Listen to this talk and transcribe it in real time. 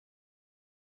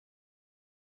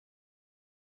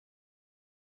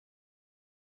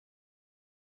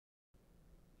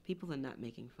People are not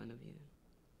making fun of you.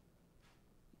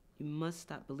 You must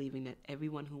stop believing that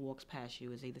everyone who walks past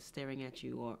you is either staring at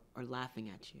you or laughing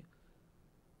at you.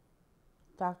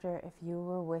 Doctor, if you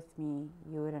were with me,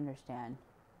 you would understand.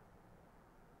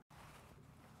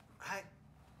 Hi.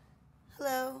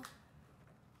 Hello.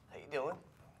 How you doing?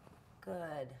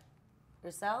 Good.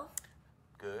 Yourself?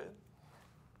 Good.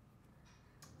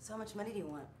 So how much money do you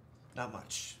want? Not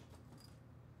much.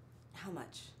 How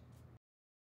much?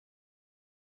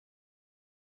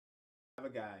 Have a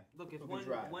guy. Look, if who one can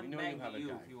drive. one We know bag you have to a you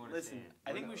guy. if you want to Listen,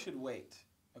 I think we should wait.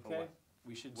 Okay. what?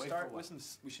 We should Wait start for with what?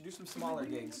 some. We should do some smaller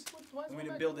gigs. Why I'm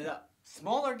gonna build it up.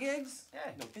 Smaller gigs?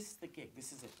 Yeah. No, this is the gig.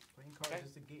 This is it. Playing cards Okay.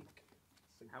 is a gig.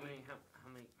 It's a How gig. many cards do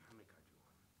you want?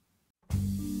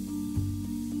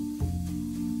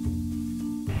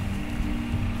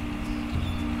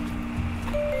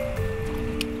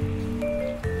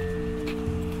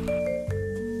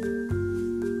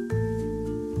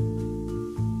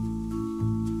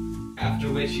 After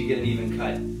which you get an even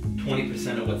cut,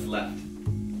 20% of what's left.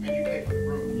 And you pay for the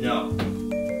room. No,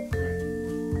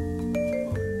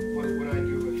 Well, what do I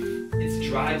do if... it's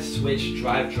drive, switch,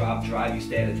 drive, drop, drive. You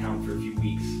stay out of town for a few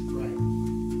weeks. Right.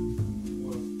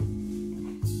 Well,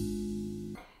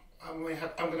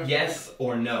 I'm gonna... Yes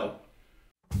or no?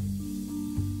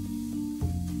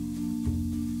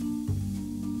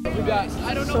 We got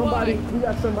somebody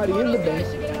in the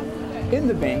bank. In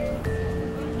the bank.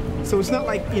 So it's not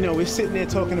like, you know, we're sitting there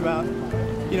talking about,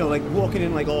 you know, like walking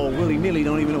in like all willy-nilly,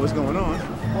 don't even know what's going on.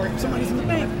 Somebody's in the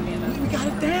bank. We got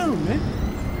it down, man.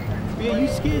 Yeah, you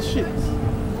scared shitless.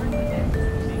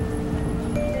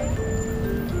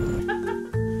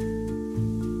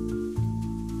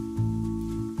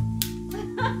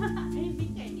 I didn't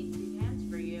think I needed 2 hands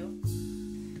for you.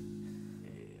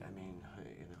 I mean,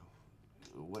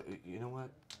 you know what?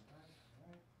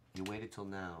 You waited till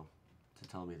now to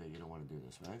tell me that you don't want to do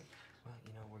this, right? Well,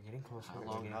 you know, we're getting closer. How We're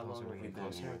long getting have closer. we We're getting been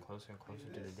closer here? and closer and closer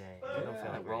to the day. I don't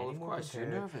feel like we're well, any of more course, you're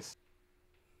prepared. nervous.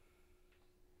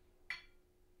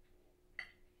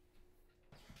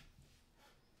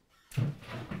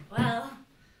 Well,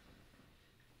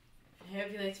 I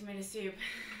hope you liked tomato soup.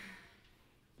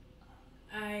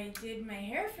 I did my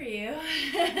hair for you.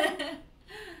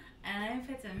 And I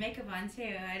put some makeup on too.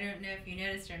 I don't know if you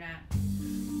noticed or not.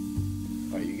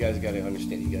 All right, you guys got to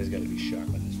understand. You guys got to be sharp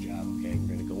on this job, okay?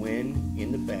 We're going to go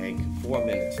in the bank, 4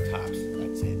 minutes tops.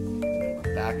 That's it. And then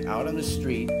we're back out on the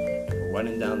street, and we're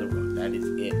running down the road. That is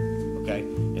it, okay?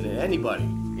 And if anybody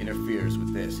interferes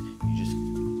with this, you just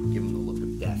give them the look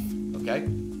of death, okay?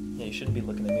 Yeah, you shouldn't be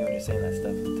looking at me when you're saying that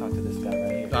stuff. Talk to this guy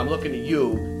right here. I'm looking at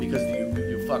you because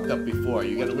you fucked up before.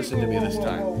 You got to listen to me this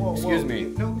time. Excuse me.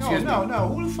 No,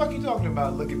 who the fuck you talking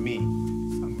about? Look at me.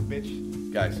 Son of a bitch.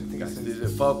 Guys, this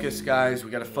is a focus, guys.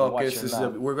 We got to focus. your This is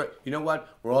mouth. you know what?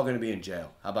 We're all going to be in jail.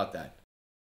 How about that?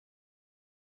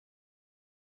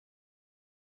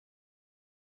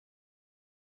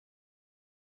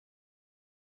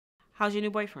 How's your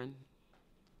new boyfriend?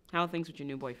 How are things with your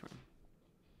new boyfriend?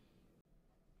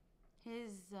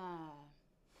 His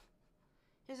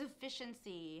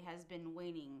efficiency has been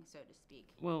waning, so to speak.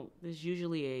 Well, there's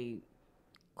usually a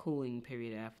cooling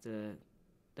period after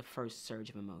the first surge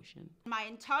of emotion. My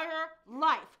entire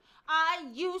life, I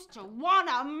used to want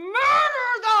to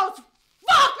murder those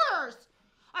fuckers!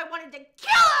 I wanted to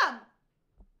kill them!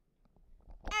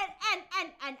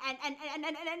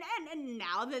 And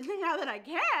now that I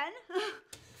can.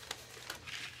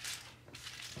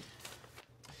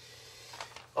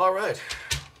 All right.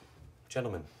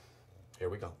 Gentlemen, here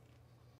we go.